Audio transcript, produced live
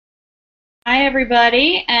Hi,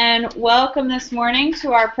 everybody, and welcome this morning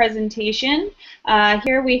to our presentation.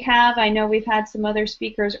 Here we have, I know we've had some other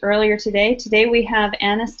speakers earlier today. Today we have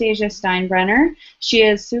Anastasia Brunner. She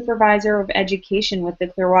is Supervisor of Education with the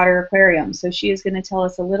Clearwater Aquarium. So she is going to tell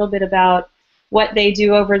us a little bit about what they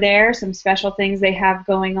do over there, some special things they have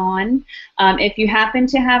going on. If you happen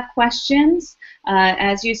to have questions,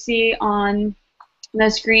 as you see on the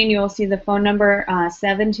screen, you will see the phone number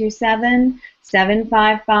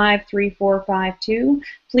 727-755-3452.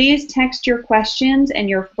 Please text your questions and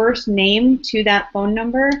your first name to that phone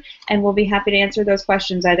number, and we'll be happy to answer those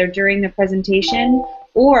questions either during the presentation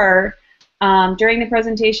or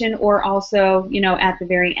also, at the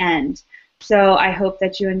very end. So I hope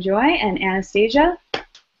that you enjoy, and Anastasia,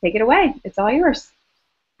 take it away. It's all yours.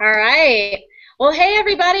 All right. Well, hey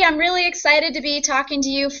everybody, I'm really excited to be talking to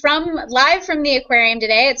you live from the aquarium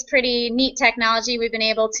today. It's pretty neat technology we've been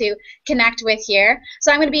able to connect with here.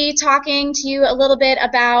 So I'm going to be talking to you a little bit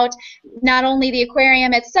about not only the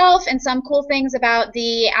aquarium itself and some cool things about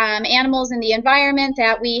the animals and the environment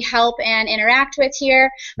that we help and interact with here,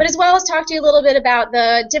 but as well as talk to you a little bit about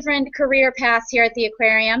the different career paths here at the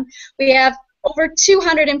aquarium. We have over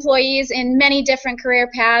 200 employees in many different career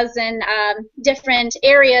paths and different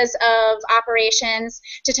areas of operations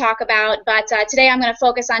to talk about, but today I'm going to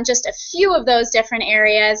focus on just a few of those different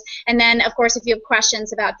areas, and then of course if you have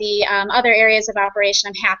questions about the other areas of operation,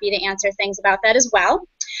 I'm happy to answer things about that as well.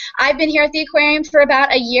 I've been here at the aquarium for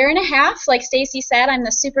about a year and a half. Like Stacy said, I'm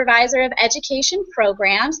the Supervisor of Education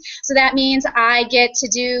Programs, so that means I get to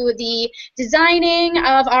do the designing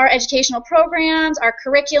of our educational programs, our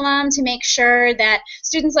curriculum, to make sure that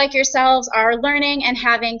students like yourselves are learning and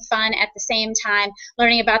having fun at the same time,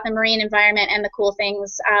 learning about the marine environment and the cool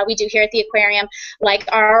things we do here at the aquarium, like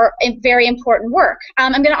our very important work.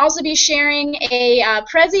 I'm going to also be sharing a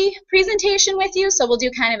presentation with you, so we'll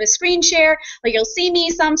do kind of a screen share where you'll see me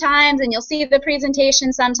sometimes and you'll see the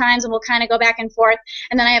presentation sometimes, and we'll kind of go back and forth.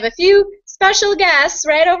 And then I have a few special guests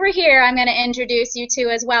right over here I'm going to introduce you to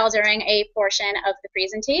as well during a portion of the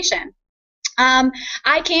presentation.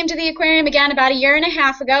 I came to the aquarium again about a year and a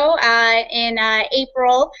half ago in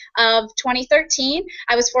April of 2013.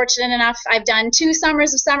 I was fortunate enough, I've done 2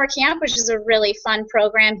 summers of summer camp, which is a really fun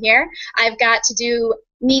program here. I've got to do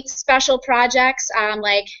neat special projects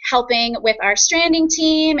like helping with our stranding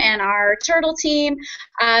team and our turtle team,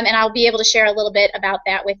 and I'll be able to share a little bit about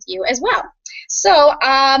that with you as well. So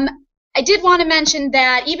I did want to mention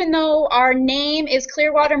that even though our name is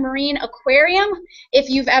Clearwater Marine Aquarium, if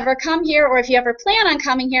you've ever come here or if you ever plan on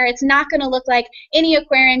coming here, it's not going to look like any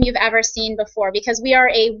aquarium you've ever seen before, because we are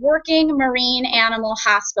a working marine animal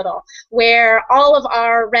hospital where all of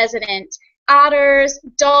our resident otters,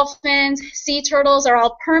 dolphins, sea turtles are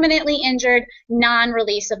all permanently injured,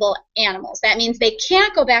 non-releasable animals. That means they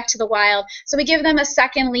can't go back to the wild, so we give them a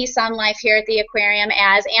second lease on life here at the aquarium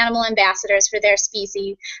as animal ambassadors for their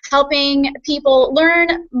species, helping people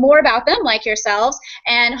learn more about them, like yourselves,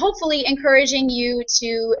 and hopefully encouraging you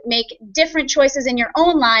to make different choices in your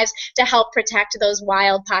own lives to help protect those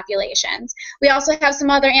wild populations. We also have some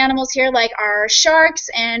other animals here like our sharks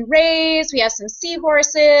and rays. We have some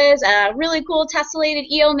seahorses, a really cool tessellated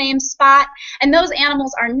eel named Spot, and those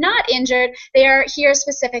animals are not injured. They are here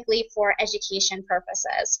specifically for education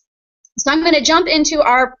purposes. So I'm going to jump into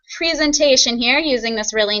our presentation here using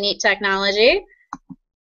this really neat technology.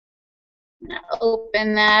 I'm going to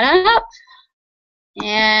open that up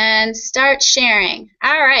and start sharing.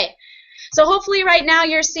 All right. So hopefully right now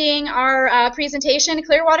you're seeing our presentation,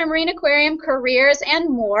 Clearwater Marine Aquarium, Careers and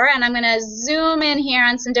More, and I'm going to zoom in here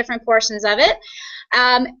on some different portions of it.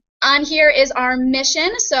 On here is our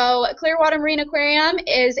mission. So Clearwater Marine Aquarium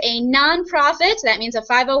is a nonprofit, that means a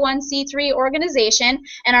 501c3 organization,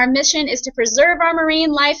 and our mission is to preserve our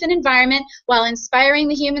marine life and environment while inspiring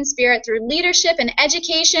the human spirit through leadership and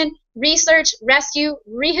education, research, rescue,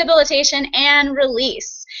 rehabilitation, and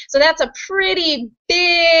release. So that's a pretty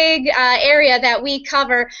big area that we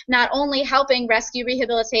cover, not only helping rescue,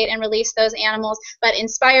 rehabilitate, and release those animals, but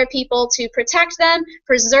inspire people to protect them,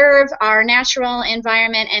 preserve our natural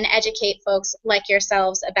environment, and educate folks like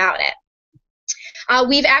yourselves about it.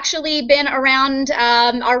 We've actually been around,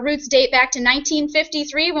 our roots date back to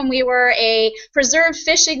 1953 when we were a preserved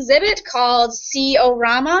fish exhibit called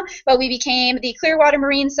C-O-Rama, but we became the Clearwater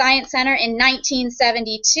Marine Science Center in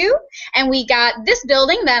 1972, and we got this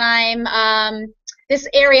building that I'm this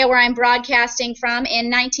area where I'm broadcasting from in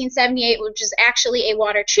 1978, which is actually a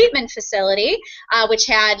water treatment facility, which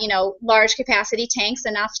had, large capacity tanks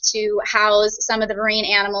enough to house some of the marine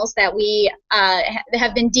animals that we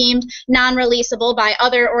have been deemed non-releasable by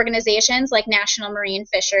other organizations like National Marine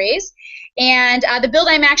Fisheries. And the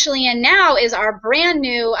building I'm actually in now is our brand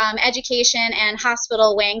new education and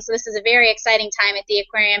hospital wing. So this is a very exciting time at the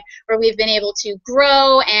aquarium where we've been able to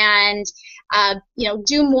grow and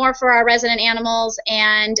do more for our resident animals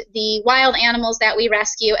and the wild animals that we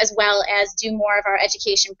rescue, as well as do more of our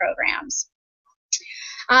education programs.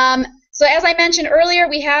 So as I mentioned earlier,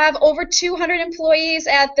 we have over 200 employees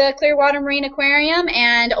at the Clearwater Marine Aquarium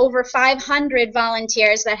and over 500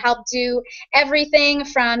 volunteers that help do everything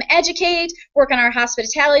from educate, work in our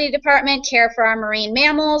hospitality department, care for our marine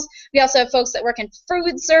mammals. We also have folks that work in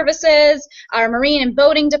food services, our marine and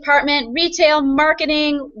boating department, retail,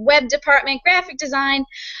 marketing, web department, graphic design,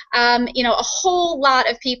 a whole lot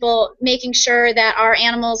of people making sure that our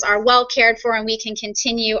animals are well cared for and we can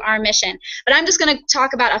continue our mission. But I'm just going to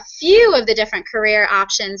talk about a few of the different career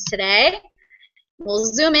options today. We'll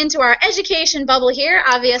zoom into our education bubble here,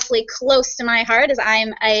 obviously close to my heart as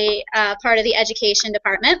I'm a part of the education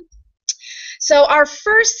department. So our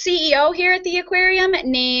first CEO here at the aquarium,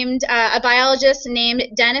 named a biologist named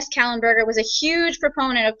Dennis Kallenberger, was a huge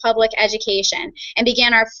proponent of public education and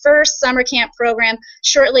began our first summer camp program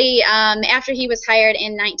shortly after he was hired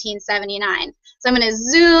in 1979. So I'm going to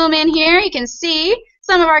zoom in here. You can see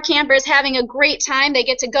some of our campers having a great time. They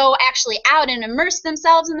get to go actually out and immerse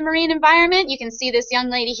themselves in the marine environment. You can see this young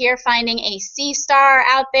lady here finding a sea star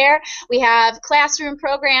out there. We have classroom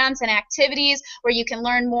programs and activities where you can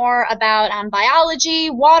learn more about biology,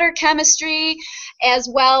 water chemistry, as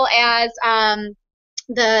well as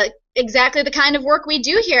exactly the kind of work we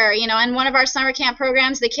do here. In one of our summer camp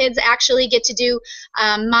programs, the kids actually get to do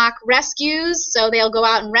mock rescues. So they'll go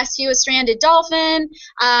out and rescue a stranded dolphin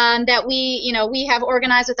that we have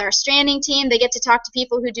organized with our stranding team. They get to talk to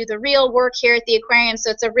people who do the real work here at the aquarium. So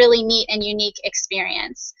it's a really neat and unique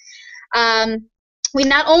experience. We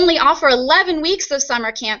not only offer 11 weeks of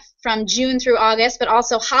summer camp from June through August, but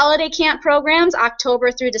also holiday camp programs,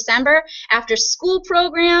 October through December, after school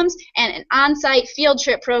programs, and on-site field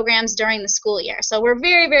trip programs during the school year. So we're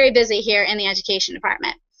very, very busy here in the education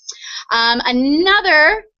department.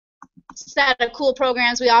 Another set of cool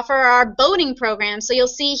programs we offer are our boating programs. So you'll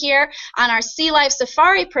see here on our Sea Life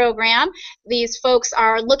Safari program, these folks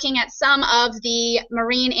are looking at some of the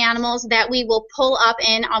marine animals that we will pull up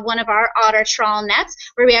in on one of our otter trawl nets,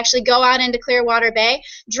 where we actually go out into Clearwater Bay,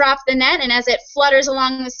 drop the net, and as it flutters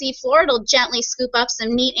along the sea floor, it'll gently scoop up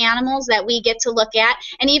some neat animals that we get to look at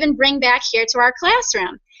and even bring back here to our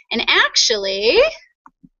classroom. And actually,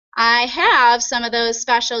 I have some of those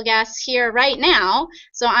special guests here right now,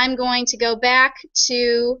 so I'm going to go back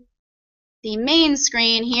to the main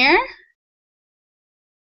screen here.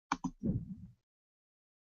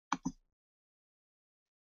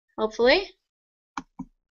 Hopefully.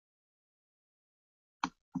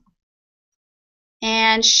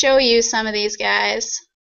 And show you some of these guys.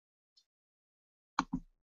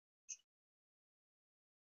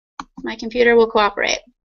 My computer will cooperate.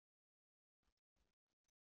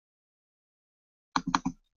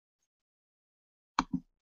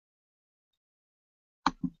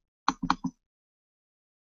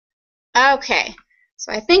 Okay,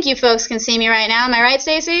 so I think you folks can see me right now. Am I right,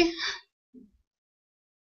 Stacy?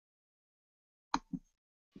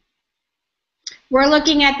 We're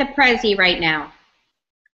looking at the Prezi right now.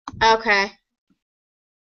 Okay.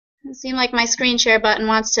 It seems like my screen share button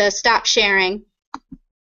wants to stop sharing.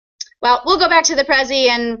 Well, we'll go back to the Prezi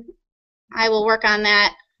and I will work on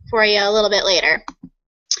that for you a little bit later.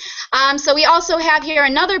 So we also have here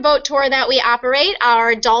another boat tour that we operate,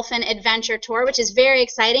 our Dolphin Adventure Tour, which is very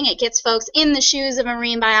exciting. It gets folks in the shoes of a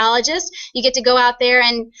marine biologist. You get to go out there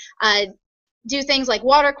and do things like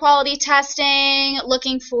water quality testing,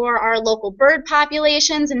 looking for our local bird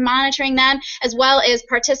populations and monitoring them, as well as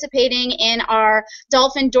participating in our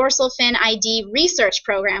Dolphin Dorsal Fin ID research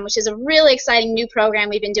program, which is a really exciting new program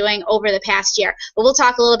we've been doing over the past year. But we'll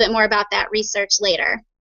talk a little bit more about that research later.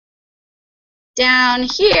 Down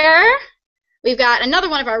here, we've got another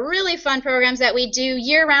one of our really fun programs that we do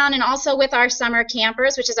year-round and also with our summer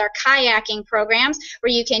campers, which is our kayaking programs,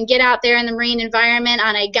 where you can get out there in the marine environment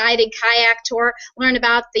on a guided kayak tour, learn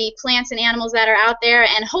about the plants and animals that are out there,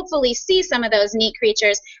 and hopefully see some of those neat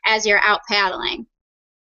creatures as you're out paddling.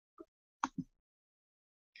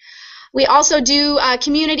 We also do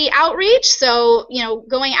community outreach, so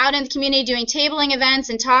going out in the community, doing tabling events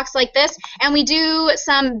and talks like this, and we do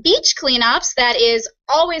some beach cleanups. That is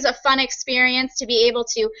always a fun experience to be able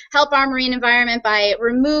to help our marine environment by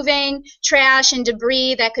removing trash and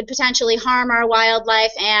debris that could potentially harm our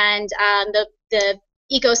wildlife and the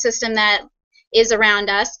ecosystem that is around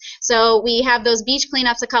us. So we have those beach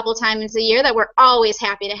cleanups a couple times a year that we're always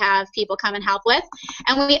happy to have people come and help with.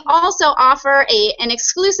 And we also offer an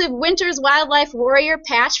exclusive Winter's Wildlife Warrior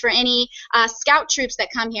patch for any scout troops that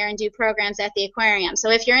come here and do programs at the aquarium. So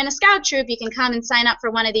if you're in a scout troop, you can come and sign up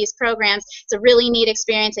for one of these programs. It's a really neat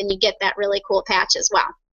experience, and you get that really cool patch as well.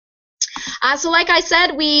 So like I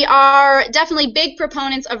said, we are definitely big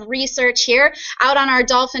proponents of research here. Out on our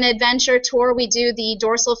Dolphin Adventure Tour, we do the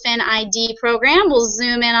dorsal fin ID program. We'll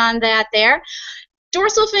zoom in on that there.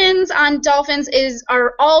 Dorsal fins on dolphins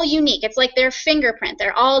are all unique. It's like their fingerprint.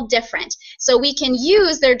 They're all different. So we can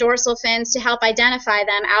use their dorsal fins to help identify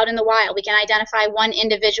them out in the wild. We can identify one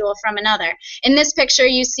individual from another. In this picture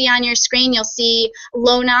you see on your screen, you'll see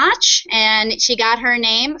Low Notch, and she got her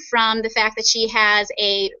name from the fact that she has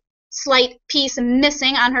a slight piece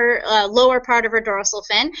missing on her lower part of her dorsal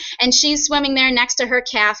fin, and she's swimming there next to her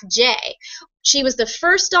calf Jay. She was the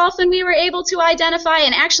first dolphin we were able to identify,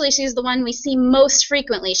 and actually she's the one we see most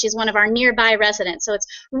frequently. She's one of our nearby residents, so it's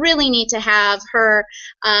really neat to have her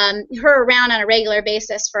around on a regular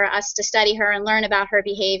basis for us to study her and learn about her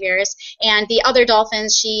behaviors and the other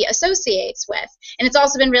dolphins she associates with. And it's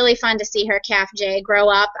also been really fun to see her calf Jay grow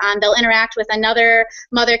up. They'll interact with another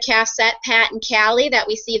mother-calf set, Pat and Callie, that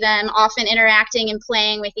we see them often interacting and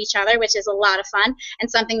playing with each other, which is a lot of fun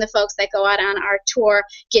and something the folks that go out on our tour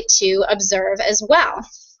get to observe as well.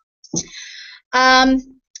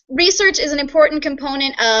 Research is an important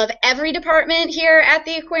component of every department here at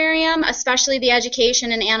the aquarium, especially the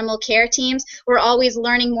education and animal care teams. We're always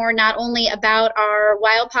learning more not only about our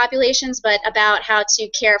wild populations, but about how to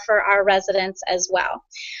care for our residents as well.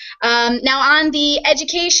 Now on the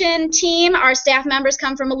education team, our staff members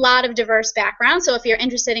come from a lot of diverse backgrounds, so if you're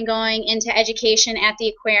interested in going into education at the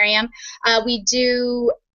aquarium, we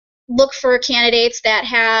do look for candidates that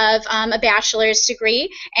have a bachelor's degree,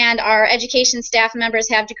 and our education staff members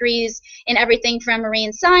have degrees in everything from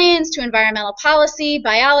marine science to environmental policy,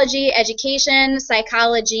 biology, education,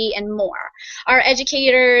 psychology, and more. Our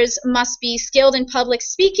educators must be skilled in public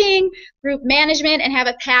speaking, group management, and have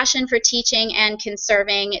a passion for teaching and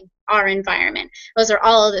conserving our environment. Those are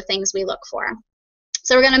all of the things we look for.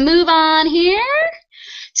 So we're going to move on here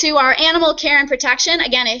to our animal care and protection.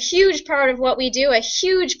 Again, a huge part of what we do, a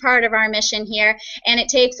huge part of our mission here, and it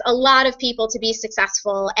takes a lot of people to be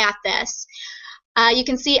successful at this. You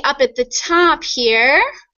can see up at the top here,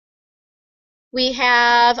 we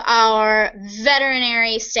have our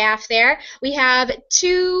veterinary staff there. We have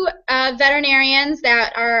two veterinarians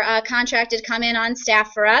that are contracted to come in on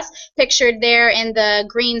staff for us. Pictured there in the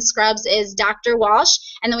green scrubs is Dr. Walsh.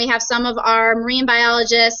 And then we have some of our marine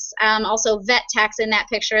biologists, also vet techs in that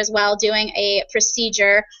picture as well, doing a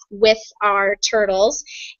procedure with our turtles.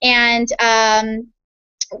 And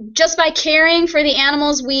just by caring for the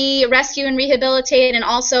animals we rescue and rehabilitate, and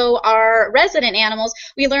also our resident animals,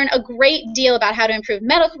 we learn a great deal about how to improve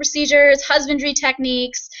medical procedures, husbandry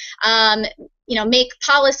techniques, make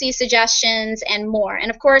policy suggestions, and more. And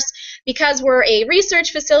of course, because we're a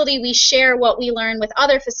research facility, we share what we learn with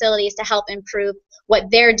other facilities to help improve what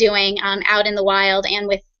they're doing out in the wild and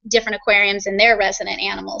with different aquariums and their resident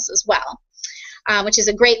animals as well, which is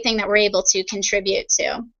a great thing that we're able to contribute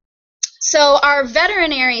to. So our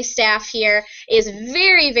veterinary staff here is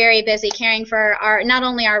very, very busy caring for not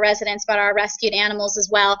only our residents, but our rescued animals as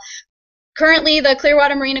well. Currently, the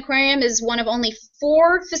Clearwater Marine Aquarium is one of only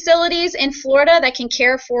 4 facilities in Florida that can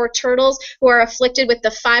care for turtles who are afflicted with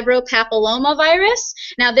the fibropapilloma virus.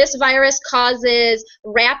 Now, this virus causes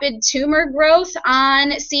rapid tumor growth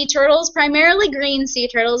on sea turtles, primarily green sea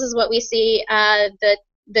turtles is what we see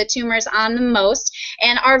the tumors on the most.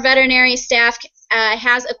 And our veterinary staff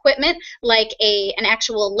has equipment like an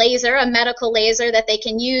actual laser, a medical laser that they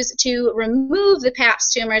can use to remove the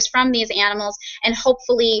PAPS tumors from these animals and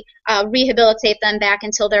hopefully rehabilitate them back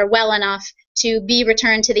until they're well enough to be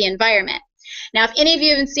returned to the environment. Now, if any of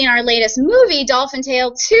you have seen our latest movie, Dolphin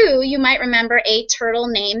Tale 2, you might remember a turtle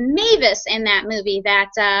named Mavis in that movie that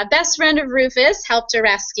best friend of Rufus helped to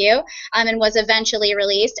rescue and was eventually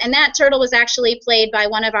released. And that turtle was actually played by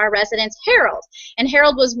one of our residents, Harold. And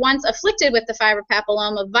Harold was once afflicted with the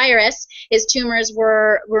fibropapilloma virus. His tumors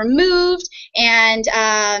were removed, and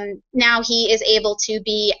now he is able to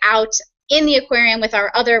be out in the aquarium with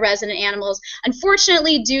our other resident animals.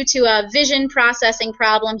 Unfortunately, due to a vision processing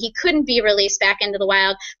problem, he couldn't be released back into the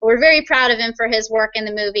wild, but we're very proud of him for his work in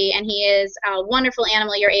the movie, and he is a wonderful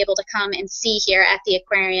animal you're able to come and see here at the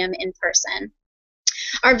aquarium in person.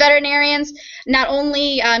 Our veterinarians not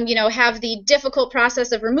only, have the difficult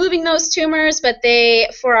process of removing those tumors, but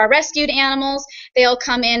for our rescued animals, they'll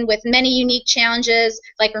come in with many unique challenges,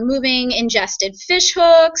 like removing ingested fish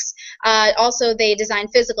hooks. Also, they design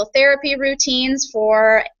physical therapy routines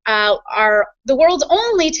for the world's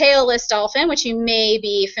only tailless dolphin, which you may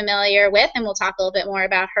be familiar with, and we'll talk a little bit more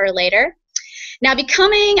about her later. Now,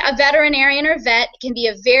 becoming a veterinarian or vet can be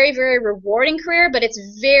a very, very rewarding career, but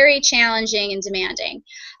it's very challenging and demanding.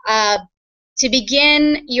 To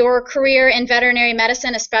begin your career in veterinary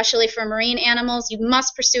medicine, especially for marine animals, you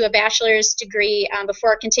must pursue a bachelor's degree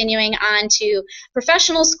before continuing on to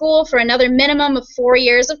professional school for another minimum of 4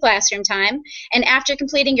 years of classroom time. And after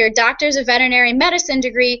completing your doctor's of veterinary medicine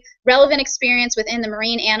degree, relevant experience within the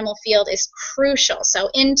marine animal field is crucial.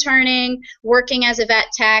 So interning, working as a vet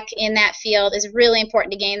tech in that field is really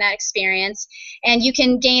important to gain that experience. And you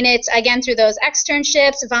can gain it, again, through those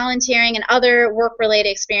externships, volunteering, and other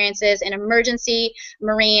work-related experiences in emergency,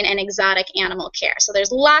 marine, and exotic animal care. So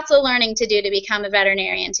there's lots of learning to do to become a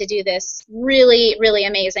veterinarian, to do this really, really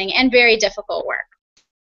amazing and very difficult work.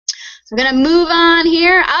 I'm going to move on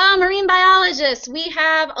here. Marine biologists. We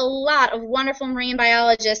have a lot of wonderful marine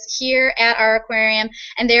biologists here at our aquarium,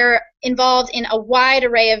 and they're involved in a wide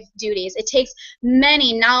array of duties. It takes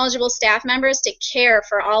many knowledgeable staff members to care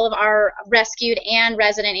for all of our rescued and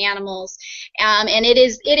resident animals, and it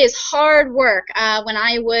is hard work. When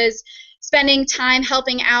I was spending time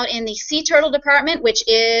helping out in the sea turtle department, which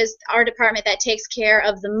is our department that takes care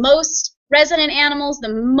of the most resident animals, the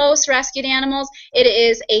most rescued animals, it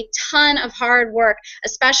is a ton of hard work,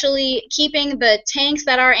 especially keeping the tanks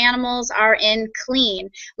that our animals are in clean.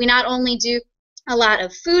 We not only do a lot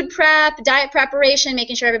of food prep, diet preparation,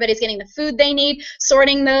 making sure everybody's getting the food they need,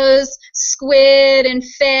 sorting those squid and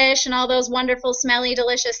fish and all those wonderful, smelly,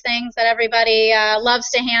 delicious things that everybody loves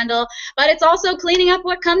to handle. But it's also cleaning up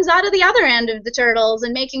what comes out of the other end of the turtles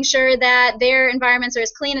and making sure that their environments are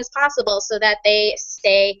as clean as possible so that they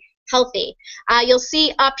stay healthy. You'll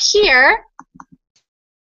see up here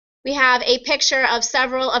we have a picture of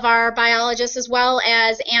several of our biologists as well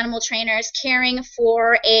as animal trainers caring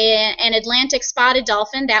for an Atlantic spotted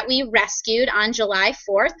dolphin that we rescued on July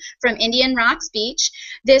 4th from Indian Rocks Beach.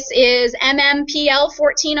 This is MMPL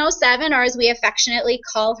 1407, or as we affectionately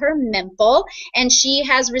call her, Mimple, and she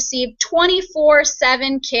has received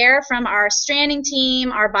 24/7 care from our stranding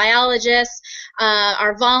team, our biologists,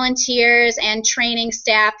 our volunteers, and training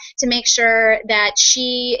staff to make sure that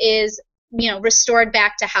she is restored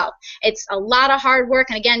back to health. It's a lot of hard work,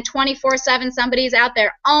 and again, 24/7, somebody's out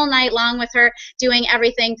there all night long with her doing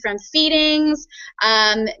everything from feedings,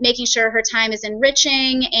 making sure her time is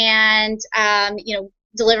enriching, and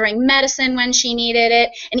delivering medicine when she needed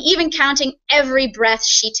it, and even counting every breath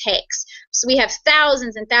she takes. So we have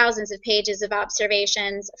thousands and thousands of pages of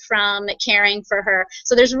observations from caring for her.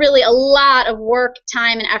 So there's really a lot of work,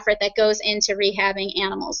 time, and effort that goes into rehabbing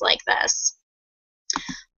animals like this.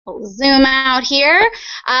 We'll zoom out here.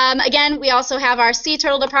 Again, we also have our sea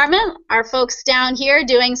turtle department, our folks down here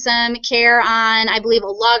doing some care on, I believe, a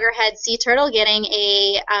loggerhead sea turtle, getting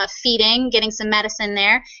a feeding, getting some medicine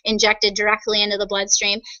there, injected directly into the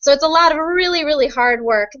bloodstream. So it's a lot of really, really hard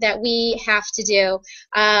work that we have to do.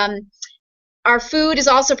 Our food is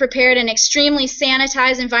also prepared in extremely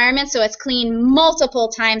sanitized environments, so it's cleaned multiple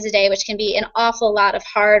times a day, which can be an awful lot of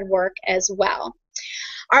hard work as well.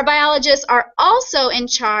 Our biologists are also in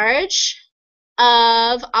charge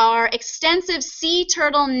of our extensive sea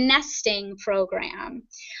turtle nesting program.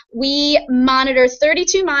 We monitor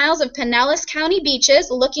 32 miles of Pinellas County beaches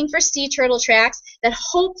looking for sea turtle tracks that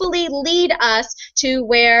hopefully lead us to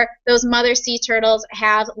where those mother sea turtles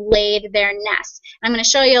have laid their nests. I'm going to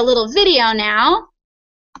show you a little video now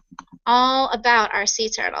all about our sea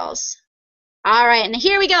turtles. All right, and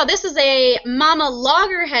here we go. This is a mama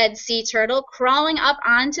loggerhead sea turtle crawling up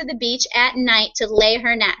onto the beach at night to lay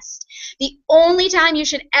her nest. The only time you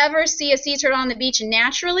should ever see a sea turtle on the beach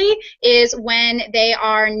naturally is when they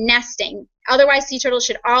are nesting. Otherwise, sea turtles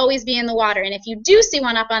should always be in the water. And if you do see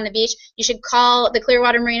one up on the beach, you should call the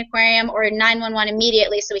Clearwater Marine Aquarium or 911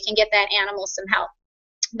 immediately so we can get that animal some help.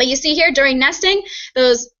 But you see here during nesting,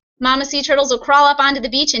 those mama sea turtles will crawl up onto the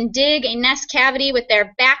beach and dig a nest cavity with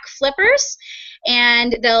their back flippers.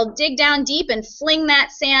 and they'll dig down deep and fling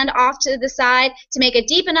that sand off to the side to make a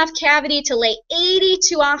deep enough cavity to lay 80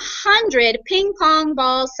 to 100 ping pong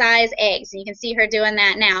ball size eggs. And you can see her doing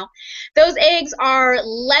that now. Those eggs are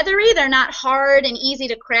leathery. They're not hard and easy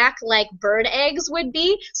to crack like bird eggs would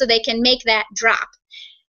be, so they can make that drop.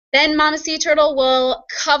 Then Mama Sea Turtle will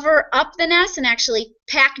cover up the nest and actually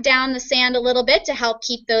pack down the sand a little bit to help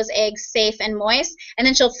keep those eggs safe and moist. And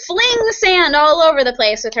then she'll fling the sand all over the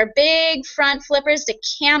place with her big front flippers to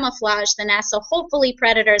camouflage the nest, so hopefully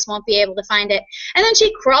predators won't be able to find it. And then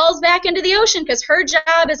she crawls back into the ocean because her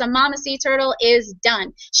job as a Mama Sea Turtle is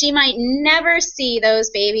done. She might never see those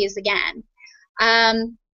babies again.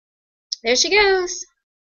 There she goes.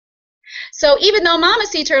 So even though Mama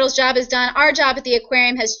Sea Turtle's job is done, our job at the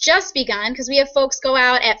aquarium has just begun, because we have folks go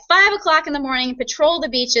out at 5 o'clock in the morning and patrol the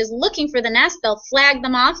beaches looking for the nest. They'll flag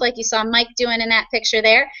them off like you saw Mike doing in that picture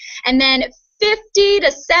there. And then 50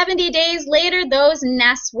 to 70 days later, those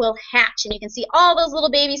nests will hatch. And you can see all those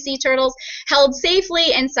little baby sea turtles held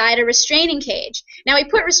safely inside a restraining cage. Now, we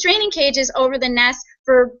put restraining cages over the nest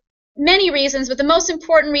for many reasons, but the most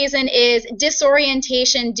important reason is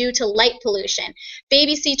disorientation due to light pollution.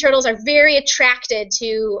 Baby sea turtles are very attracted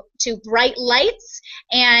to bright lights,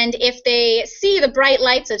 and if they see the bright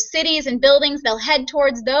lights of cities and buildings, they'll head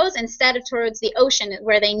towards those instead of towards the ocean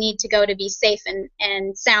where they need to go to be safe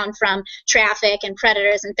and sound from traffic and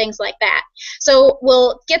predators and things like that. So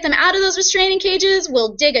we'll get them out of those restraining cages,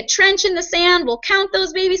 we'll dig a trench in the sand, we'll count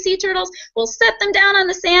those baby sea turtles, we'll set them down on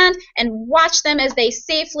the sand and watch them as they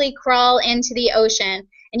safely crawl into the ocean.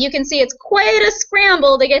 And you can see it's quite a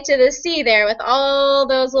scramble to get to the sea there with all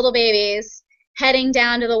those little babies heading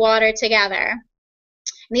down to the water together.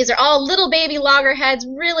 And these are all little baby loggerheads,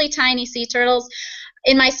 really tiny sea turtles.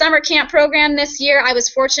 In my summer camp program this year, I was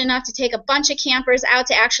fortunate enough to take a bunch of campers out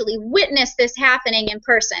to actually witness this happening in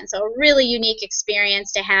person. So a really unique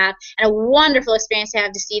experience to have, and a wonderful experience to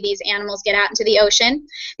have to see these animals get out into the ocean.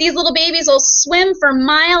 These little babies will swim for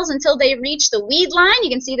miles until they reach the weed line. You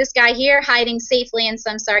can see this guy here hiding safely in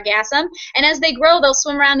some sargassum. And as they grow, they'll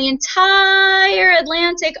swim around the entire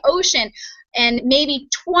Atlantic Ocean. And maybe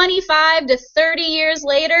 25 to 30 years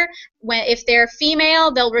later, if they're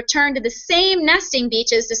female, they'll return to the same nesting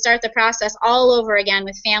beaches to start the process all over again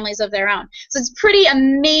with families of their own. So it's a pretty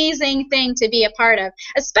amazing thing to be a part of,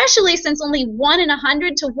 especially since only 1 in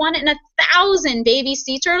 100 to 1 in 1,000 baby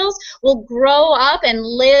sea turtles will grow up and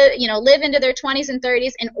live into their 20s and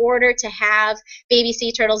 30s in order to have baby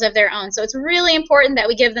sea turtles of their own. So it's really important that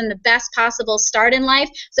we give them the best possible start in life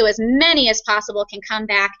so as many as possible can come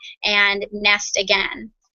back and nest again.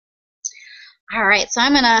 All right, so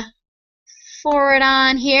I'm going to forward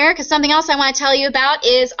on here because something else I want to tell you about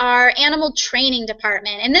is our animal training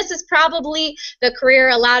department. And this is probably the career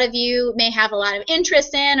a lot of you may have a lot of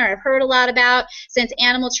interest in or have heard a lot about, since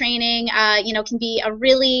animal training can be a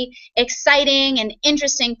really exciting and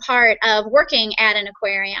interesting part of working at an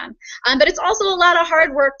aquarium. But it's also a lot of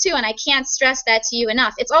hard work too, and I can't stress that to you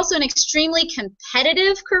enough. It's also an extremely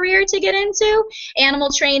competitive career to get into.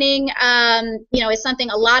 Animal training is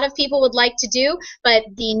something a lot of people would like to do, but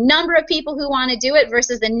the number of people who want to do it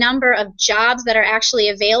versus the number of jobs that are actually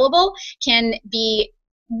available can be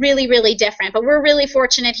really, really different. But we're really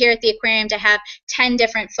fortunate here at the aquarium to have 10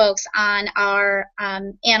 different folks on our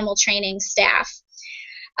animal training staff.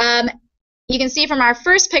 You can see from our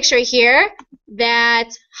first picture here that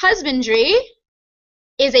husbandry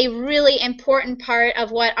is a really important part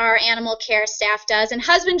of what our animal care staff does. And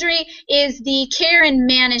husbandry is the care and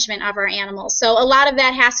management of our animals. So a lot of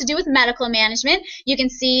that has to do with medical management. You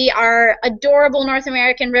can see our adorable North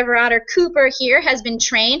American river otter Cooper here has been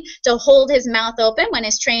trained to hold his mouth open when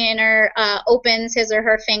his trainer opens his or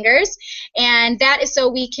her fingers. And that is so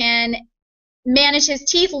we can manage his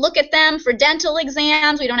teeth, look at them for dental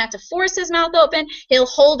exams. We don't have to force his mouth open. He'll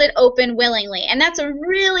hold it open willingly. And that's a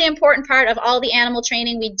really important part of all the animal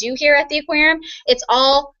training we do here at the aquarium. It's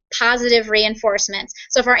all positive reinforcements.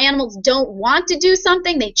 So if our animals don't want to do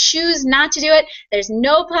something, they choose not to do it, there's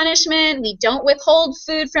no punishment. We don't withhold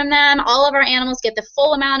food from them. All of our animals get the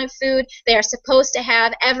full amount of food they are supposed to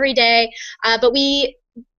have every day. But we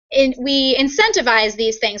incentivize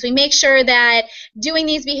these things. We make sure that doing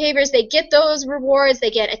these behaviors, they get those rewards,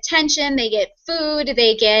 they get attention, they get food,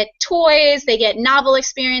 they get toys, they get novel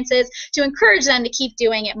experiences to encourage them to keep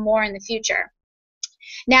doing it more in the future.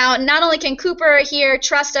 Now, not only can Cooper here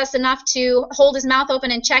trust us enough to hold his mouth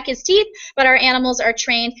open and check his teeth, but our animals are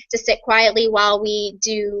trained to sit quietly while we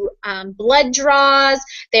do blood draws.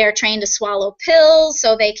 They're trained to swallow pills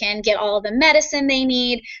so they can get all the medicine they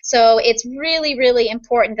need. So it's really, really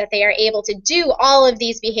important that they are able to do all of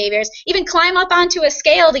these behaviors, even climb up onto a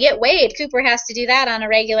scale to get weighed. Cooper has to do that on a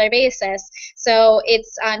regular basis. So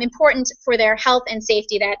it's important for their health and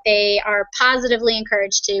safety that they are positively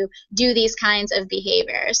encouraged to do these kinds of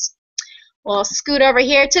behaviors. We'll scoot over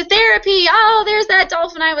here to therapy. Oh, there's that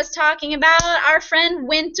dolphin I was talking about, our friend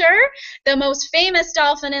Winter, the most famous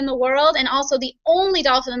dolphin in the world and also the only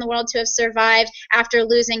dolphin in the world to have survived after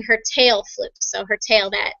losing her tail fluke. So her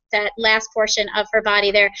tail, that last portion of her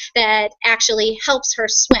body there that actually helps her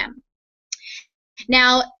swim.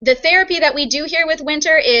 Now, the therapy that we do here with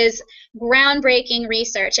Winter is groundbreaking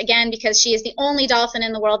research, again, because she is the only dolphin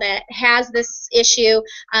in the world that has this issue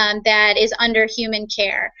that is under human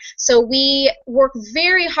care. So we work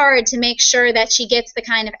very hard to make sure that she gets the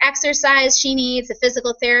kind of exercise she needs, the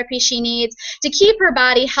physical therapy she needs to keep her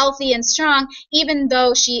body healthy and strong, even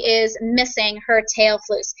though she is missing her tail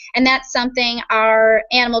flukes. And that's something our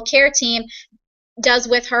animal care team does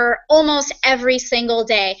with her almost every single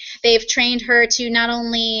day. They've trained her to not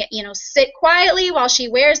only, sit quietly while she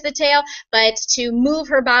wears the tail, but to move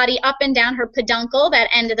her body up and down her peduncle, that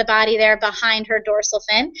end of the body there behind her dorsal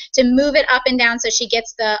fin, to move it up and down so she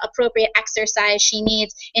gets the appropriate exercise she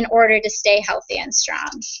needs in order to stay healthy and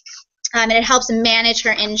strong. And it helps manage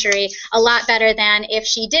her injury a lot better than if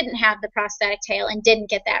she didn't have the prosthetic tail and didn't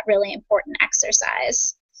get that really important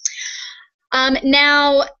exercise.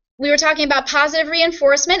 Now, we were talking about positive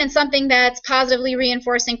reinforcement, and something that's positively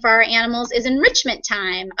reinforcing for our animals is enrichment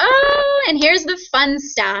time. Oh, and here's the fun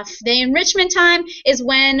stuff. The enrichment time is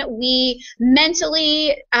when we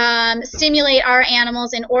mentally stimulate our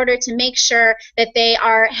animals in order to make sure that they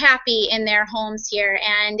are happy in their homes here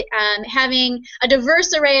and having a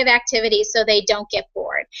diverse array of activities so they don't get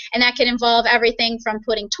bored. And that can involve everything from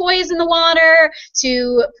putting toys in the water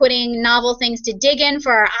to putting novel things to dig in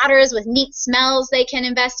for our otters with neat smells they can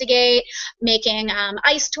investigate, making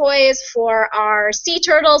ice toys for our sea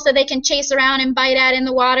turtles that they can chase around and bite at in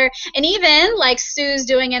the water, and even, like Sue's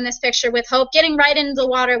doing in this picture with Hope, getting right into the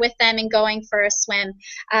water with them and going for a swim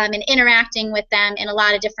and interacting with them in a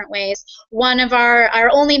lot of different ways. One of our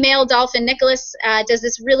only male dolphin, Nicholas, does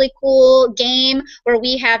this really cool game where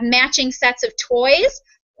we have matching sets of toys.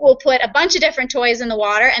 We'll put a bunch of different toys in the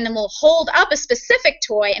water, and then we'll hold up a specific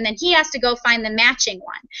toy, and then he has to go find the matching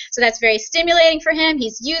one. So that's very stimulating for him.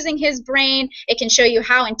 He's using his brain. It can show you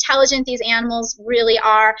how intelligent these animals really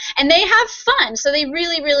are, and they have fun. So they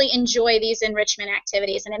really, really enjoy these enrichment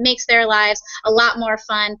activities, and it makes their lives a lot more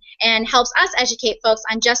fun and helps us educate folks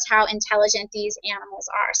on just how intelligent these animals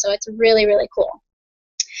are. So it's really, really cool.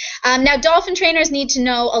 Now, dolphin trainers need to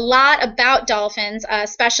know a lot about dolphins,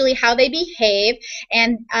 especially how they behave,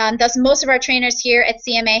 and thus most of our trainers here at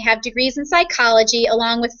CMA have degrees in psychology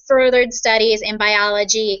along with furthered studies in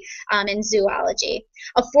biology and zoology.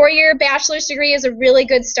 A 4-year bachelor's degree is a really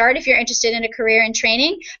good start if you're interested in a career in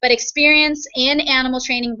training, but experience in animal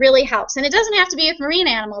training really helps. And it doesn't have to be with marine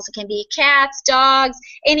animals. It can be cats, dogs,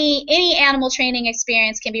 any animal training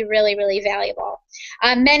experience can be really, really valuable.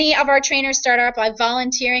 Many of our trainers start out by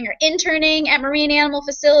volunteering or interning at marine animal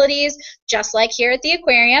facilities, just like here at the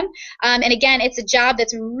aquarium. And again, it's a job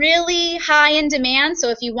that's really high in demand, so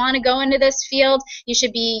if you want to go into this field, you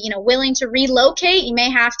should be willing to relocate. You may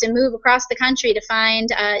have to move across the country to find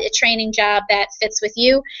a training job that fits with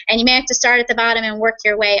you, and you may have to start at the bottom and work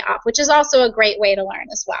your way up, which is also a great way to learn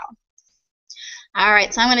as well. All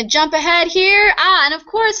right, so I'm going to jump ahead here. And of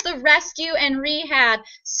course, the rescue and rehab,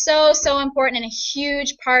 so important and a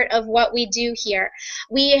huge part of what we do here.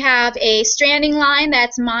 We have a stranding line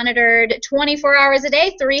that's monitored 24 hours a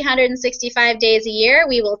day, 365 days a year.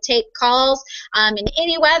 We will take calls in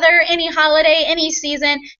any weather, any holiday, any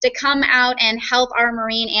season to come out and help our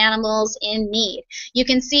marine animals in need. You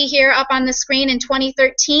can see here up on the screen in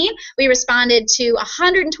 2013, we responded to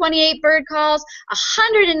 128 bird calls,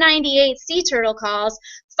 198 sea turtle calls,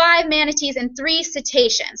 5 manatees, and 3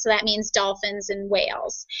 cetaceans. So that means dolphins and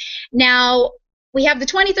whales. Now, we have the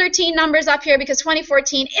 2013 numbers up here because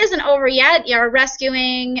 2014 isn't over yet. Our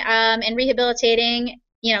rescuing and rehabilitating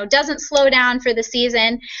doesn't slow down for the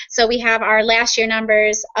season. So we have our last year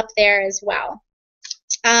numbers up there as well.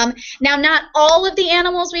 Now, not all of the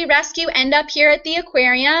animals we rescue end up here at the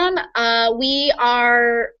aquarium. We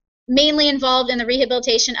are mainly involved in the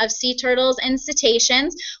rehabilitation of sea turtles and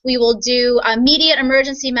cetaceans. We will do immediate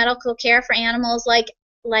emergency medical care for animals like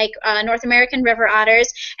like North American river otters,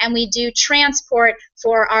 and we do transport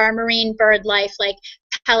for our marine bird life, like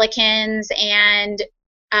pelicans and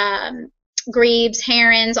grebes,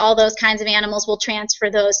 herons, all those kinds of animals. We'll transfer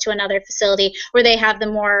those to another facility where they have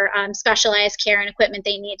the more specialized care and equipment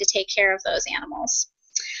they need to take care of those animals.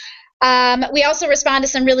 We also respond to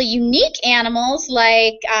some really unique animals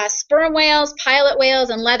like sperm whales, pilot whales,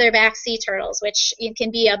 and leatherback sea turtles, which can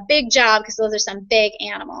be a big job because those are some big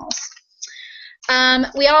animals.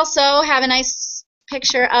 We also have a nice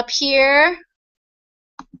picture up here.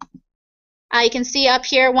 You can see up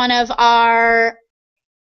here one of our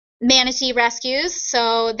manatee rescues,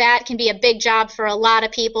 so that can be a big job for a lot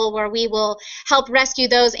of people, where we will help rescue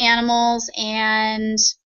those animals and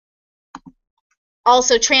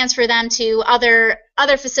also transfer them to other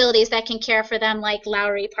facilities that can care for them, like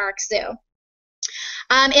Lowry Park Zoo.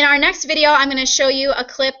 In our next video, I'm going to show you a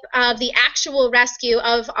clip of the actual rescue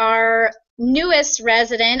of our newest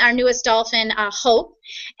resident, our newest dolphin, Hope.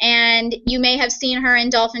 And you may have seen her in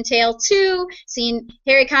Dolphin Tale 2, seen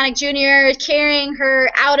Harry Connick Jr. carrying her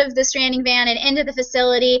out of the stranding van and into the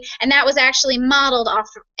facility, and that was actually modeled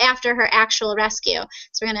after her actual rescue.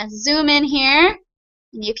 So we're going to zoom in here,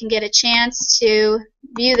 and you can get a chance to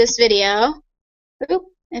view this video. Oop,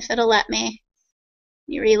 if it'll let me.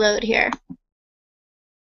 You reload here.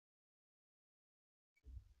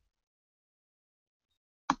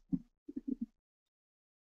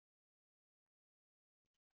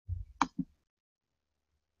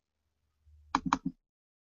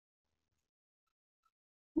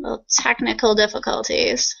 Little technical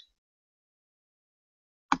difficulties.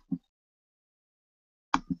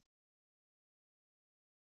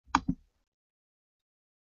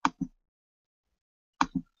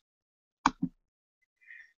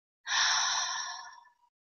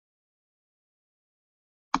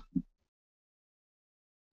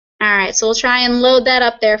 All right, so we'll try and load that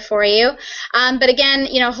up there for you. But again,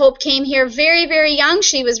 you know, Hope came here very, very young.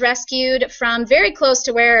 She was rescued from very close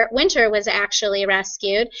to where Winter was actually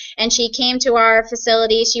rescued, and she came to our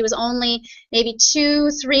facility. She was only maybe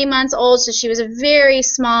 2-3 months old, so she was a very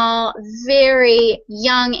small, very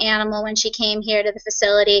young animal when she came here to the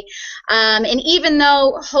facility. And even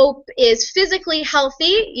though Hope is physically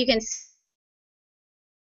healthy, you can see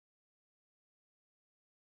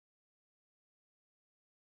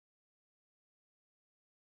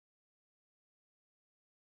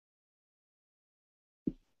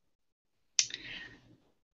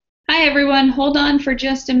Hi everyone, hold on for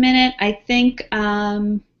just a minute. I think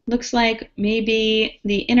looks like maybe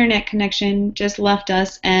the internet connection just left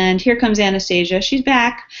us, and here comes Anastasia. She's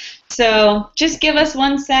back. So just give us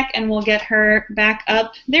 1 sec and we'll get her back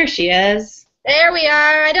up. There she is. There we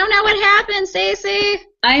are. I don't know what happened, Stacey.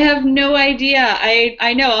 I have no idea.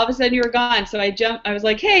 I know all of a sudden you were gone, so I jumped. I was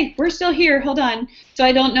like, hey, we're still here. Hold on. So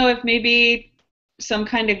I don't know if maybe some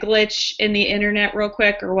kind of glitch in the internet real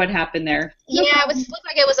quick or what happened there. Yeah, it looked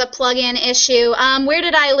like it was a plug-in issue. Where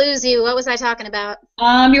did I lose you? What was I talking about?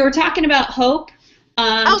 You were talking about Hope.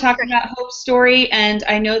 Talking great. about Hope's story, and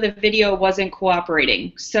I know the video wasn't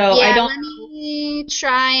cooperating. So yeah, I don't. Let me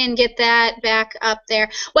try and get that back up there.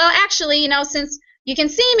 Well, actually, you know, since you can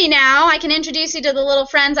see me now, I can introduce you to the little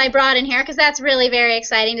friends I brought in here, because that's really very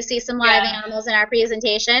exciting to see some live animals in our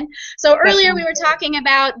presentation. So earlier we were talking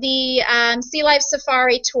about the Sea Life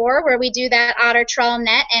Safari Tour, where we do that otter trawl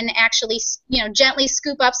net and actually, you know, gently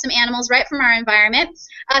scoop up some animals right from our environment.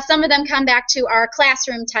 Some of them come back to our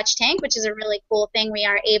classroom touch tank, which is a really cool thing. We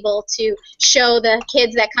are able to show the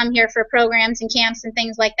kids that come here for programs and camps and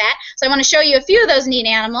things like that. So I want to show you a few of those neat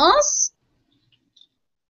animals.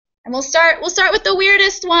 And we'll start with the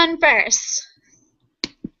weirdest one first.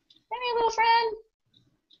 Come here, little friend.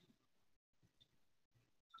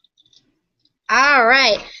 All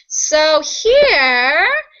right. So here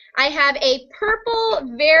I have a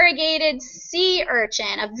purple variegated sea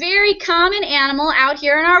urchin, a very common animal out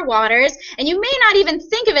here in our waters. And you may not even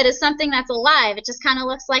think of it as something that's alive. It just kind of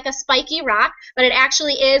looks like a spiky rock, but it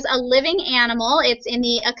actually is a living animal. It's in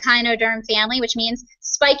the echinoderm family, which means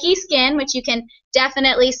spiky skin, which you can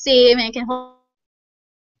definitely see. I mean, it can hold.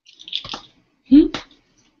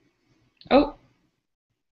 Oh.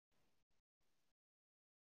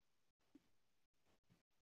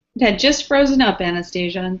 It had just frozen up,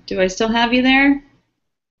 Anastasia. Do I still have you there?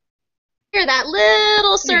 Here, that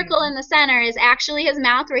little circle in the center is actually his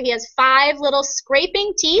mouth, where he has 5 little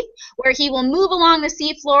scraping teeth, where he will move along the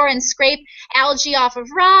seafloor and scrape algae off of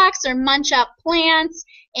rocks or munch up plants.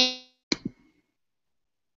 And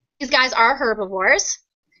these guys are herbivores.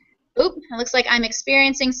 Oop, it looks like I'm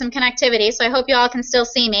experiencing some connectivity, so I hope you all can still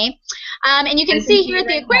see me. And you can see here at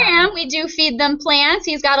the aquarium, we do feed them plants.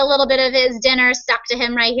 He's got a little bit of his dinner stuck to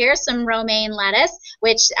him right here, some romaine lettuce,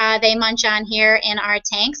 which they munch on here in our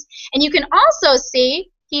tanks. And you can also see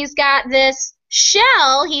he's got this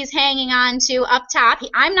shell he's hanging on to up top.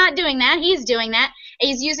 I'm not doing that. He's doing that.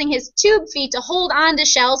 He's using his tube feet to hold on to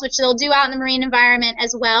shells, which they'll do out in the marine environment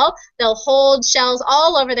as well. They'll hold shells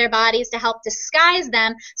all over their bodies to help disguise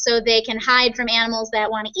them so they can hide from animals that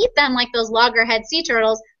want to eat them, like those loggerhead sea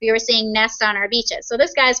turtles we were seeing nest on our beaches. So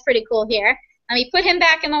this guy's pretty cool here. Let me put him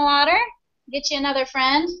back in the water. Get you another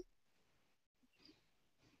friend.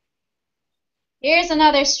 Here's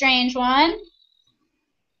another strange one.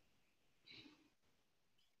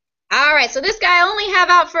 All right, so this guy I only have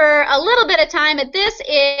out for a little bit of time, but this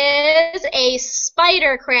is a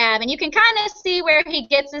spider crab, and you can kind of see where he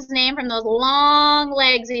gets his name from those long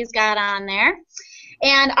legs he's got on there.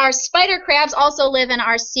 And our spider crabs also live in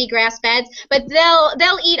our seagrass beds, but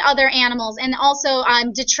they'll eat other animals and also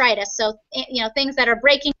detritus, so you know, things that are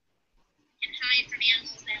breaking and hide from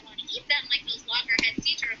animals that want to eat them, like those loggerhead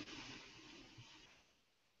sea turtles.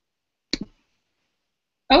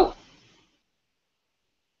 Oh.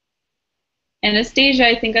 Anastasia,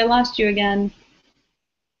 I think I lost you again.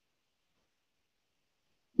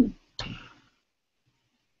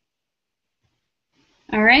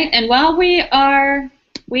 All right, and while we are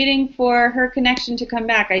waiting for her connection to come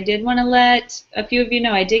back, I did want to let a few of you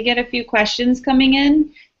know I did get a few questions coming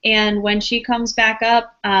in, and when she comes back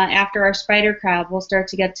up after our spider crab, we'll start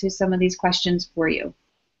to get to some of these questions for you.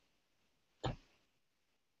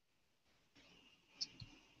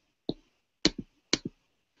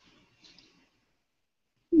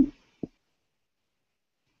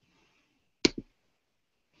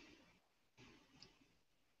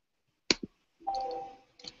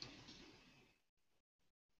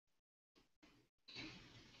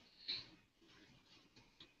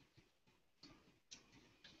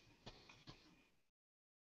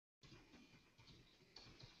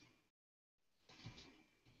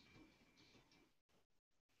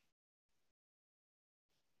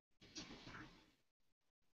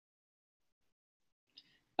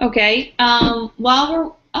 Okay, I'm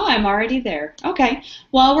already there. Okay,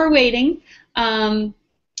 while we're waiting, I'd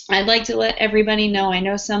like to let everybody know, I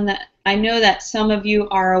know that some of you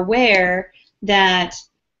are aware that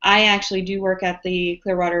I actually do work at the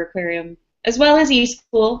Clearwater Aquarium as well as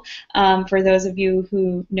eSchool. For those of you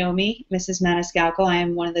who know me, Mrs. Maniscalco, I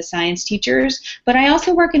am one of the science teachers, but I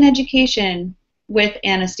also work in education with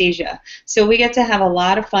Anastasia. So we get to have a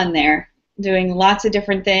lot of fun there, doing lots of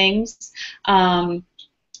different things.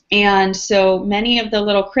 And so many of the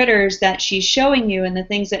little critters that she's showing you and the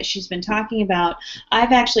things that she's been talking about,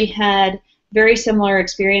 I've actually had very similar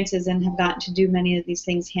experiences and have gotten to do many of these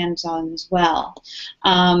things hands-on as well.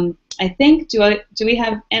 I think, do we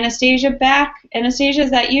have Anastasia back? Anastasia,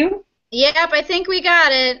 is that you? Yep, I think we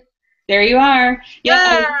got it. There you are.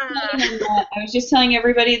 Yeah, I was just telling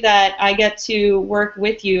everybody that I get to work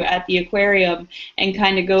with you at the aquarium and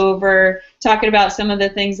kind of go over talking about some of the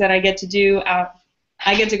things that I get to do out.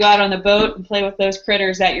 I get to go out on the boat and play with those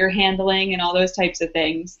critters that you're handling and all those types of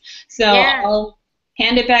things. So yeah. I'll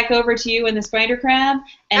hand it back over to you and the spider crab.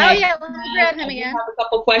 And let's grab him again. I have a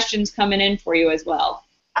couple questions coming in for you as well.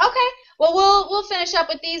 Okay. Well, we'll finish up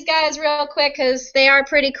with these guys real quick because they are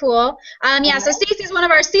pretty cool. Yeah, so Stacy's one of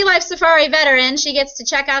our Sea Life Safari veterans. She gets to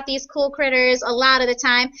check out these cool critters a lot of the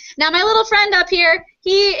time. Now, my little friend up here,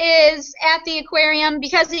 he is at the aquarium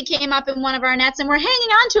because he came up in one of our nets, and we're hanging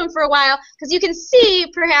on to him for a while because you can see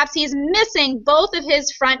perhaps he's missing both of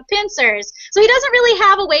his front pincers. So he doesn't really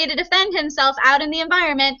have a way to defend himself out in the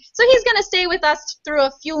environment, so he's going to stay with us through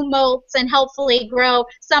a few molts and hopefully grow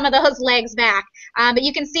some of those legs back. But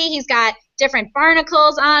you can see he's got different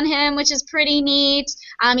barnacles on him, which is pretty neat.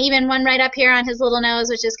 Even one right up here on his little nose,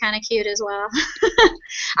 which is kind of cute as well.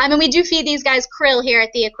 And we do feed these guys krill here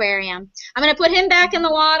at the aquarium. I'm going to put him back in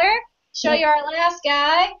the water, show you our last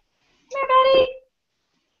guy. Come here, buddy.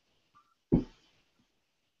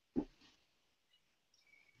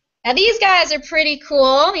 Now these guys are pretty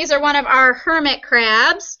cool. These are one of our hermit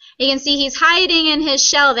crabs. You can see he's hiding in his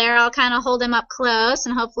shell there. I'll kind of hold him up close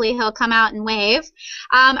and hopefully he'll come out and wave.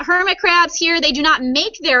 Hermit crabs here, they do not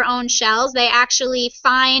make their own shells. They actually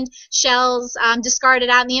find shells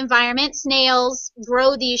discarded out in the environment. Snails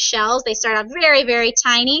grow these shells. They start out very, very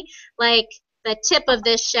tiny, like the tip of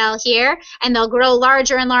this shell here, and they'll grow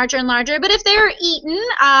larger and larger and larger. But if they're eaten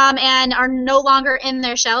and are no longer in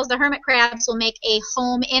their shells, the hermit crabs will make a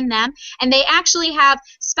home in them, and they actually have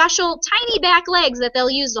special tiny back legs that they'll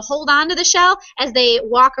use to hold onto the shell as they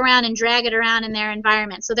walk around and drag it around in their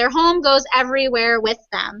environment. So their home goes everywhere with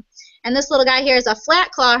them. And this little guy here is a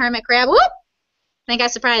flat claw hermit crab. Whoop! I think I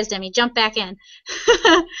surprised him. He jumped back in.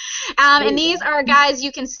 And these are guys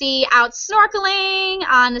you can see out snorkeling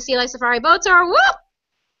on the Sea Life Safari boats, or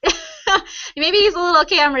whoop! Maybe he's a little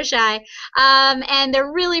camera shy. And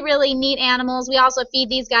they're really, really neat animals. We also feed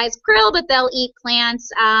these guys krill, but they'll eat plants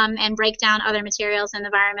and break down other materials in the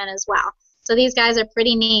environment as well. So these guys are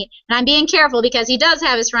pretty neat. And I'm being careful because he does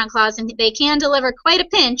have his front claws, and they can deliver quite a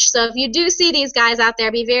pinch. So if you do see these guys out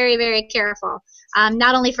there, be very, very careful.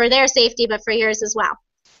 Not only for their safety, but for yours as well.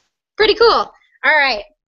 Pretty cool. All right.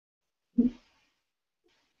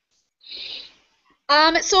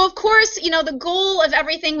 So of course, you know, the goal of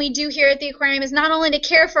everything we do here at the aquarium is not only to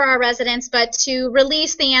care for our residents, but to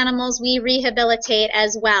release the animals we rehabilitate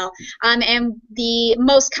as well. And the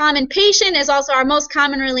most common patient is also our most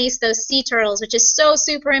common release, those sea turtles, which is so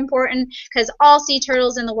super important because all sea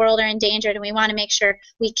turtles in the world are endangered, and we want to make sure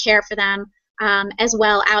we care for them as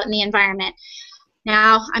well out in the environment.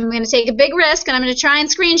 Now, I'm going to take a big risk, and I'm going to try and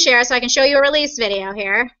screen share so I can show you a release video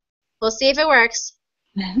here. We'll see if it works.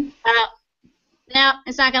 No,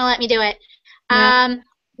 it's not going to let me do it.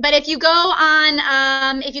 But if you go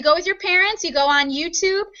on, if you go with your parents, you go on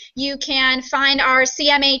YouTube, you can find our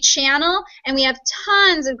CMA channel, and we have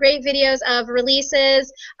tons of great videos of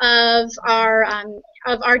releases of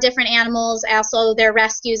our different animals, also their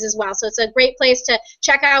rescues as well. So it's a great place to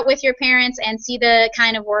check out with your parents and see the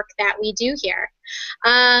kind of work that we do here.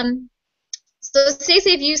 So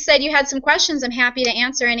Stacey, if you said you had some questions, I'm happy to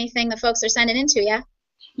answer anything the folks are sending in to you.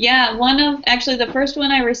 Yeah, actually the first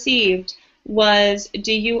one I received was,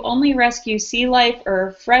 do you only rescue sea life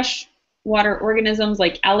or freshwater organisms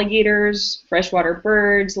like alligators, freshwater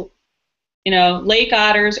birds, you know, lake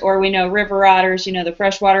otters, or we know river otters, you know, the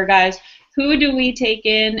freshwater guys? Who do we take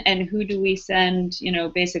in and who do we send, you know,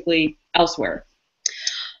 basically elsewhere?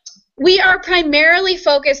 We are primarily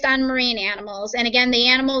focused on marine animals, and again, the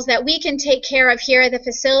animals that we can take care of here at the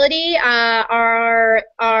facility are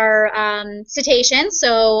cetaceans,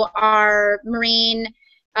 so our marine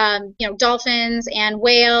you know, dolphins and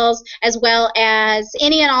whales, as well as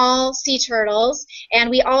any and all sea turtles. And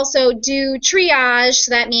we also do triage,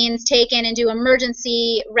 so that means take in and do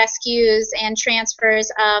emergency rescues and transfers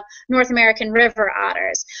of North American river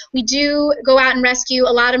otters. We do go out and rescue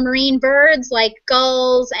a lot of marine birds like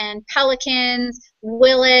gulls and pelicans,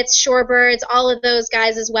 willets, shorebirds, all of those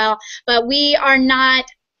guys as well. But we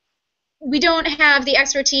don't have the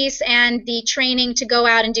expertise and the training to go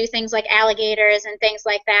out and do things like alligators and things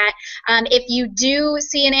like that. If you do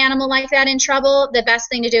see an animal like that in trouble, the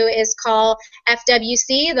best thing to do is call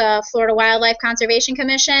FWC, the Florida Wildlife Conservation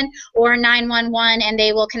Commission, or 911, and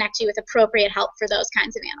they will connect you with appropriate help for those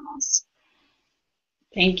kinds of animals.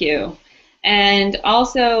 Thank you. And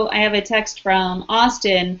also, I have a text from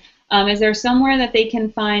Austin. Is there somewhere that they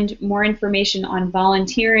can find more information on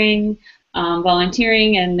volunteering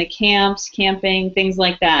and the camps, camping, things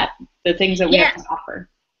like that, the things that we have to offer?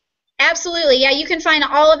 Absolutely. Yeah, you can find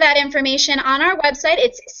all of that information on our website.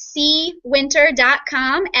 It's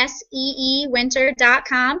seewinter.com,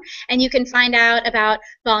 SEEwinter.com, and you can find out about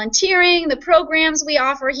volunteering, the programs we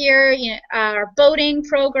offer here, you know, our boating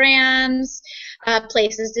programs,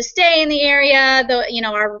 places to stay in the area,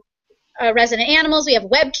 our resident animals. We have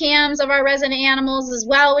webcams of our resident animals as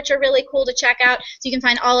well, which are really cool to check out. So you can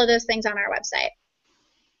find all of those things on our website.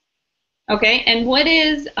 Okay, and what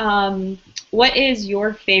is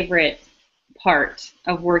your favorite part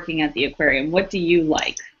of working at the aquarium? What do you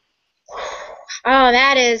like? Oh,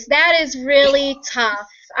 that is really tough.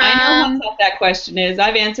 I know how tough that question is.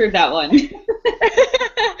 I've answered that one.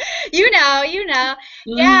 you know. Mm-hmm.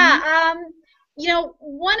 Yeah. You know,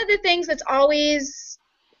 one of the things that's always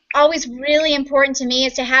really important to me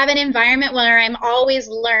is to have an environment where I'm always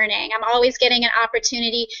learning. I'm always getting an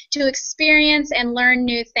opportunity to experience and learn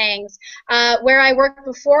new things. Where I worked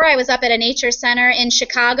before, I was up at a nature center in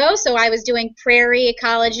Chicago, so I was doing prairie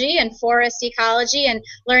ecology and forest ecology and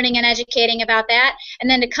learning and educating about that. And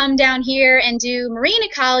then to come down here and do marine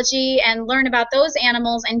ecology and learn about those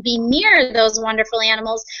animals and be near those wonderful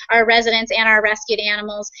animals, our residents and our rescued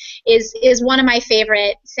animals, is one of my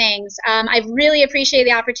favorite things. I really appreciate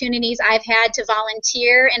the opportunity opportunities I've had to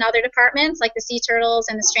volunteer in other departments, like the sea turtles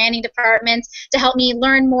and the stranding departments, to help me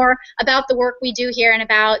learn more about the work we do here and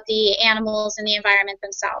about the animals and the environment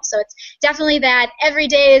themselves. So it's definitely that every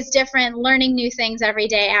day is different, learning new things every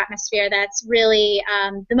day atmosphere that's really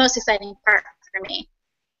the most exciting part for me.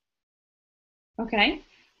 Okay.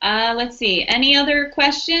 Let's see. Any other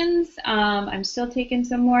questions? I'm still taking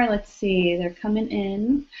some more. Let's see. They're coming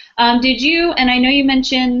in. Did you, and I know you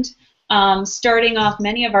mentioned starting off,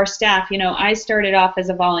 many of our staff, you know, I started off as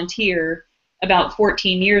a volunteer about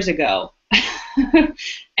 14 years ago.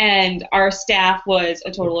 And our staff was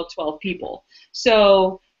a total of 12 people.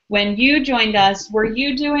 So when you joined us, were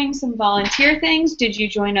you doing some volunteer things? Did you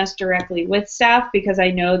join us directly with staff? Because I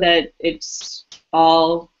know that it's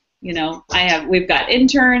all, you know, we've got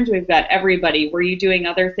interns, we've got everybody. Were you doing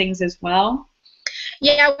other things as well?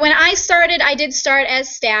 Yeah, when I started, I did start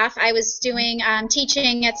as staff. I was doing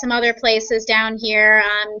teaching at some other places down here,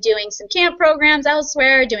 doing some camp programs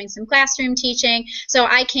elsewhere, doing some classroom teaching. So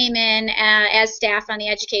I came in as staff on the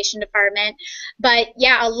education department. But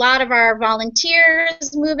yeah, a lot of our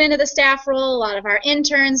volunteers move into the staff role, a lot of our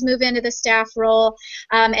interns move into the staff role,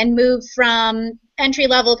 and move from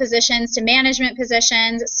entry-level positions to management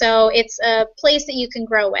positions. So it's a place that you can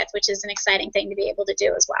grow with, which is an exciting thing to be able to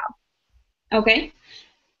do as well. Okay.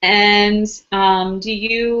 And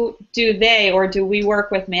do they or do we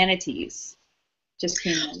work with manatees? Just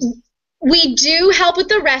came in. We do help with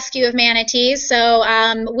the rescue of manatees, so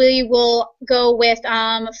we will go with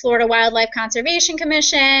Florida Wildlife Conservation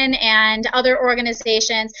Commission and other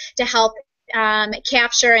organizations to help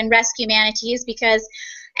capture and rescue manatees, because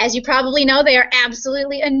as you probably know, they are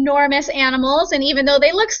absolutely enormous animals, and even though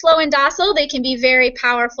they look slow and docile, they can be very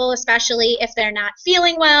powerful, especially if they're not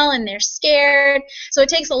feeling well and they're scared. So it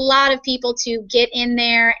takes a lot of people to get in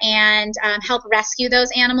there and help rescue those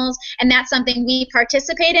animals, and that's something we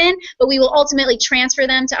participate in, but we will ultimately transfer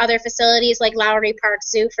them to other facilities like Lowry Park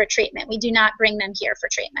Zoo for treatment. We do not bring them here for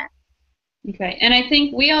treatment. Okay, and I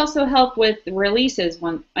think we also help with releases.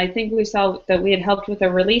 I think we saw that we had helped with a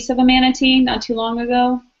release of a manatee not too long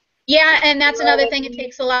ago. Yeah, and that's another thing. It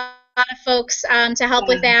takes a lot of folks to help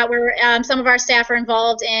with that. Some of our staff are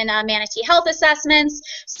involved in manatee health assessments,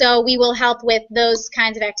 so we will help with those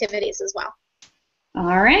kinds of activities as well.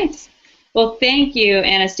 All right. Well, thank you,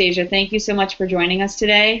 Anastasia. Thank you so much for joining us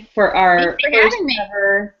today for our first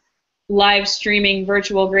ever live streaming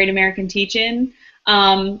virtual Great American Teach-In.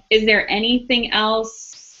 Is there anything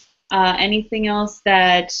else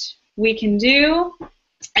that we can do?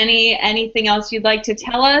 Anything else you'd like to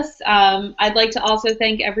tell us? I'd like to also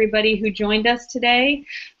thank everybody who joined us today.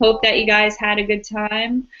 Hope that you guys had a good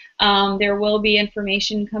time. There will be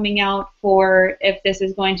information coming out for if this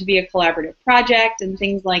is going to be a collaborative project and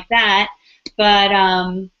things like that. But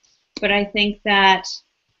I think that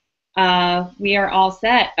we are all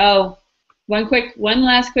set. Oh, one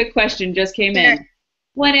last quick question just came in.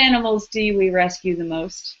 What animals do we rescue the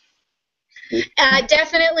most?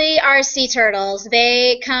 Definitely our sea turtles.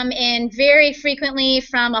 They come in very frequently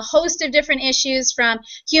from a host of different issues, from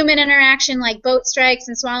human interaction like boat strikes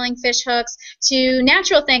and swallowing fish hooks to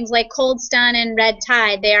natural things like cold stun and red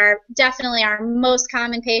tide. They are definitely our most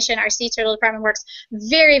common patient. Our sea turtle department works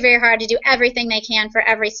very, very hard to do everything they can for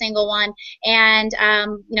every single one. And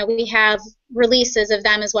we have releases of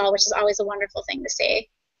them as well, which is always a wonderful thing to see.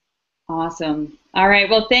 Awesome. All right.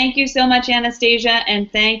 Well, thank you so much, Anastasia,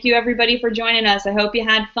 and thank you, everybody, for joining us. I hope you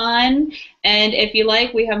had fun, and if you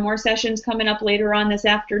like, we have more sessions coming up later on this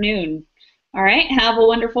afternoon. All right. Have a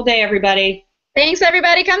wonderful day, everybody. Thanks,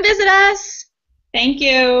 everybody. Come visit us. Thank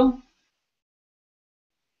you.